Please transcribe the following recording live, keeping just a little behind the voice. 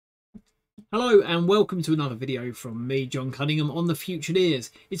Hello and welcome to another video from me, John Cunningham, on the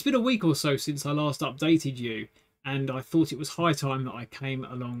Futureneers. It's been a week or so since I last updated you, and I thought it was high time that I came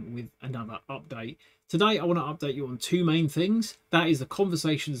along with another update. Today I want to update you on two main things. That is the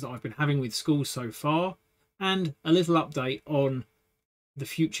conversations that I've been having with schools so far, and a little update on the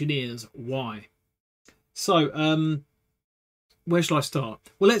Futureneers why. So, where shall I start?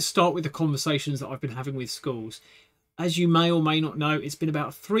 Well, let's start with the conversations that I've been having with schools. As you may or may not know, it's been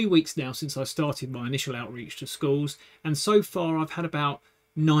about 3 weeks now since I started my initial outreach to schools, and so far I've had about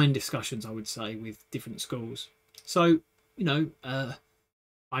 9 discussions, I would say, with different schools. So, I'm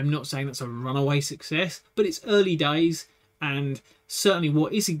not saying that's a runaway success, but it's early days, and certainly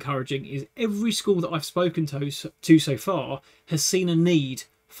what is encouraging is every school that I've spoken to so far has seen a need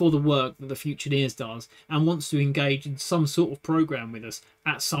for the work that the Futureneers does and wants to engage in some sort of program with us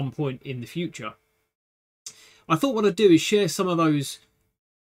at some point in the future. I thought what I'd do is share some of those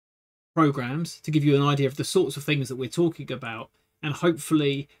programs to give you an idea of the sorts of things that we're talking about, and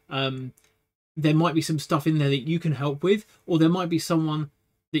hopefully there might be some stuff in there that you can help with, or there might be someone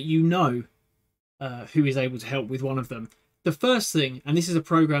that you know who is able to help with one of them. The first thing, and this is a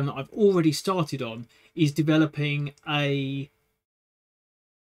program that I've already started on, is developing a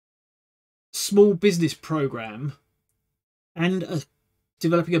small business program and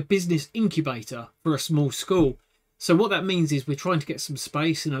developing a business incubator for a small school. So what that means is we're trying to get some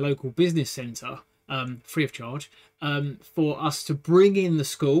space in a local business centre, free of charge, for us to bring in the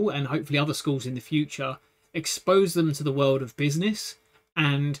school and hopefully other schools in the future, expose them to the world of business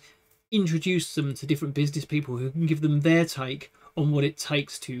and introduce them to different business people who can give them their take on what it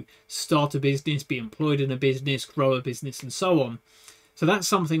takes to start a business, be employed in a business, grow a business, and so on. So that's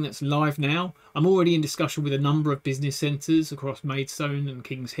something that's live now. I'm already in discussion with a number of business centres across Maidstone and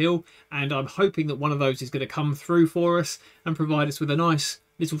Kings Hill, and I'm hoping that one of those is going to come through for us and provide us with a nice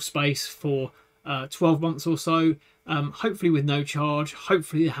little space for 12 months or so, hopefully with no charge.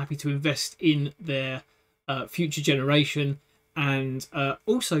 Hopefully they're happy to invest in their future generation, and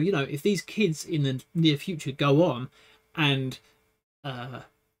also, if these kids in the near future go on and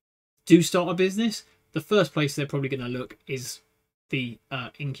do start a business, the first place they're probably going to look is the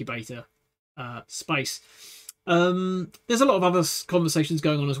incubator space. There's a lot of other conversations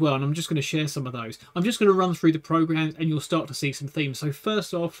going on as well, and I'm just going to share some of those. I'm just going to run through the programs and you'll start to see some themes. So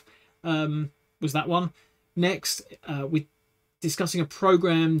first off was that one. Next, we're discussing a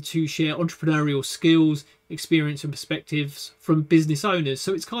program to share entrepreneurial skills, experience and perspectives from business owners.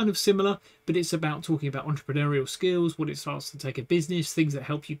 So it's kind of similar, but it's about talking about entrepreneurial skills, what it starts to take a business, things that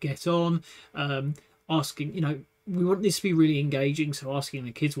help you get on, asking, we want this to be really engaging, so asking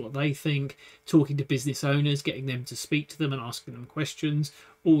the kids what they think, talking to business owners, getting them to speak to them and asking them questions,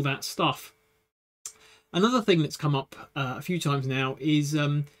 all that stuff. Another thing that's come up a few times now is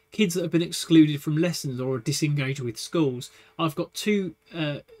kids that have been excluded from lessons or are disengaged with schools. I've got two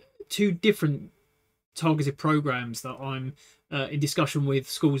different targeted programs that I'm in discussion with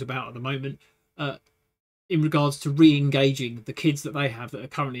schools about at the moment, in regards to re-engaging the kids that they have that are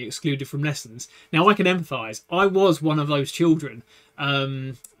currently excluded from lessons. Now, I can empathise. I was one of those children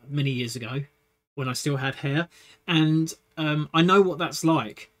many years ago when I still had hair, and I know what that's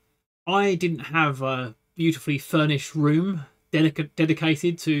like. I didn't have a beautifully furnished room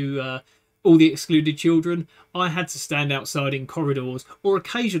dedicated to all the excluded children. I had to stand outside in corridors, or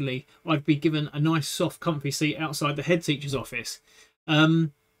occasionally I'd be given a nice soft comfy seat outside the head teacher's office.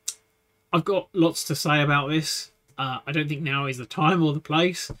 I've got lots to say about this. I don't think now is the time or the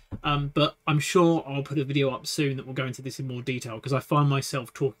place, but I'm sure I'll put a video up soon that will go into this in more detail, because I find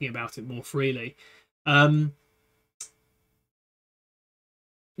myself talking about it more freely.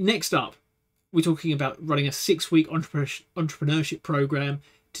 Next up, we're talking about running a 6-week entrepreneurship program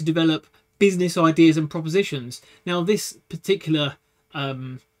to develop business ideas and propositions. Now, this particular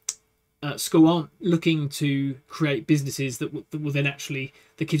school aren't looking to create businesses that will then actually,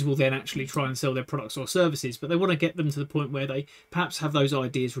 the kids will then actually try and sell their products or services, but they want to get them to the point where they perhaps have those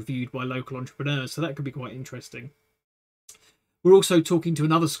ideas reviewed by local entrepreneurs. So that could be quite interesting. We're also talking to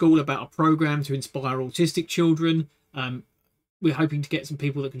another school about a program to inspire autistic children. We're hoping to get some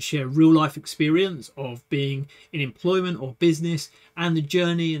people that can share real life experience of being in employment or business and the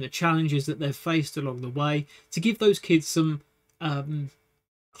journey and the challenges that they've faced along the way, to give those kids some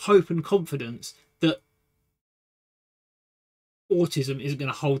hope and confidence that autism isn't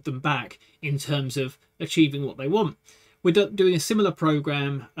going to hold them back in terms of achieving what they want. We're doing a similar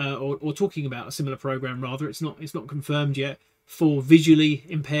program, or talking about a similar program rather. It's not confirmed yet, for visually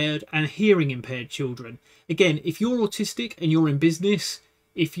impaired and hearing impaired children. Again, if you're autistic and you're in business,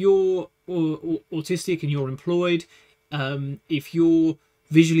 if you're autistic and you're employed, if you're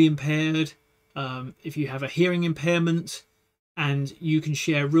visually impaired if you have a hearing impairment and you can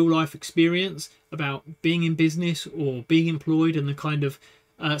share real life experience about being in business or being employed and the kind of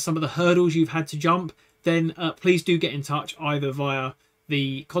some of the hurdles you've had to jump, then please do get in touch either via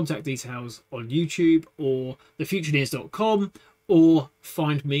the contact details on YouTube or thefutureneers.com, or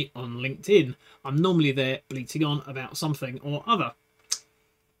find me on LinkedIn. I'm normally there bleating on about something or other.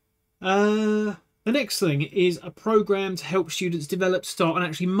 The next thing is a program to help students develop, start and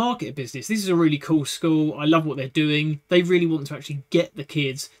actually market a business. This is a really cool school. I love what they're doing. They really want to actually get the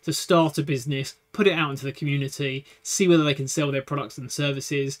kids to start a business, put it out into the community, see whether they can sell their products and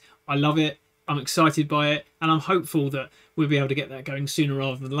services. I love it. I'm excited by it, and I'm hopeful that we'll be able to get that going sooner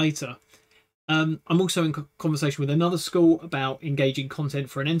rather than later. I'm also in conversation with another school about engaging content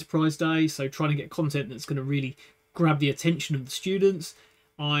for an enterprise day, so trying to get content that's going to really grab the attention of the students.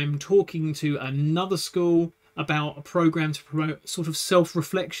 I'm talking to another school about a program to promote sort of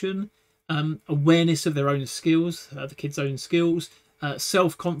self-reflection, awareness of their own skills, the kids' own skills,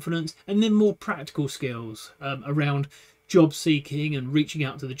 self-confidence, and then more practical skills around job seeking and reaching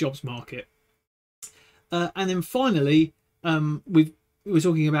out to the jobs market. And then finally, we're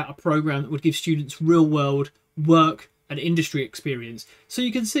talking about a program that would give students real-world work and industry experience. So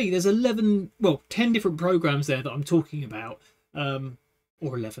you can see there's 10 different programs there that I'm talking about,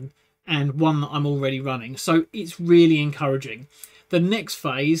 or 11, and one that I'm already running. So it's really encouraging. The next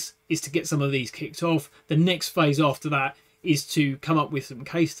phase is to get some of these kicked off. The next phase after that is to come up with some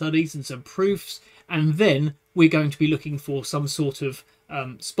case studies and some proofs, and then we're going to be looking for some sort of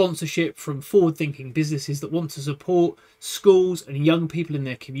sponsorship from forward-thinking businesses that want to support schools and young people in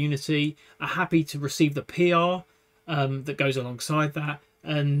their community, are happy to receive the PR that goes alongside that,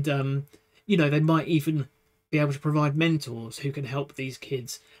 and you know, they might even be able to provide mentors who can help these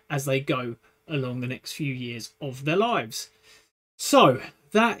kids as they go along the next few years of their lives. So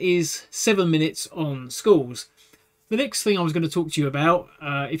that is 7 minutes on schools. The next thing I was going to talk to you about,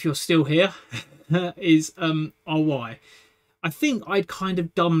 if you're still here, is our why. I think I'd kind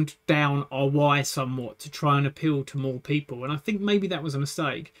of dumbed down our why somewhat to try and appeal to more people, and I think maybe that was a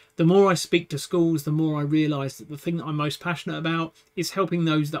mistake. The more I speak to schools, the more I realise that the thing that I'm most passionate about is helping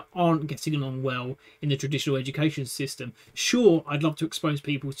those that aren't getting along well in the traditional education system. Sure, I'd love to expose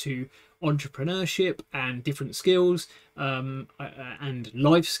people to entrepreneurship and different skills and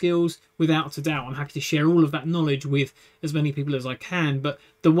life skills, without a doubt. I'm happy to share all of that knowledge with as many people as I can, but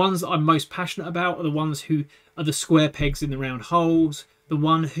the ones that I'm most passionate about are the ones who are the square pegs in the round holes, the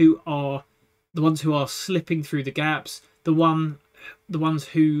ones who are slipping through the gaps, the ones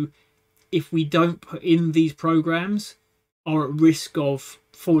who, if we don't put in these programs, are at risk of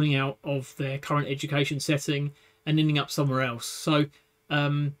falling out of their current education setting and ending up somewhere else. So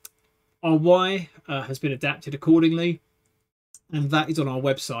our why has been adapted accordingly, and that is on our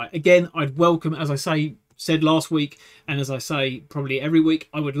website. Again, I'd welcome, as I said last week, and as I say probably every week,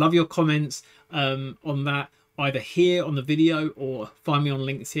 I would love your comments on that, either here on the video or find me on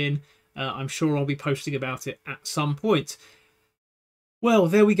LinkedIn. I'm sure I'll be posting about it at some point. Well,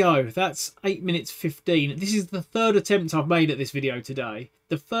 there we go. That's 8 minutes 15. This is the third attempt I've made at this video today.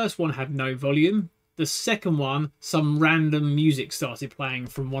 The first one had no volume. The second one, some random music started playing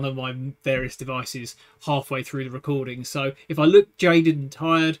from one of my various devices halfway through the recording. So if I look jaded and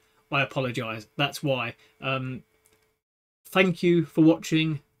tired, I apologise. That's why. Thank you for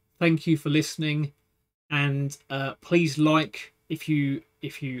watching. Thank you for listening. And please like if you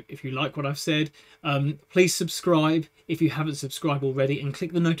like what I've said. Please subscribe if you haven't subscribed already, and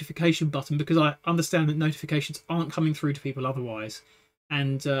click the notification button, because I understand that notifications aren't coming through to people otherwise.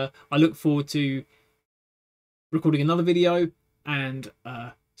 And I look forward to recording another video and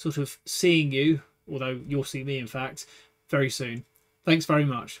sort of seeing you, although you'll see me in fact, very soon. Thanks very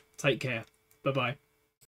much. Take care. Bye bye.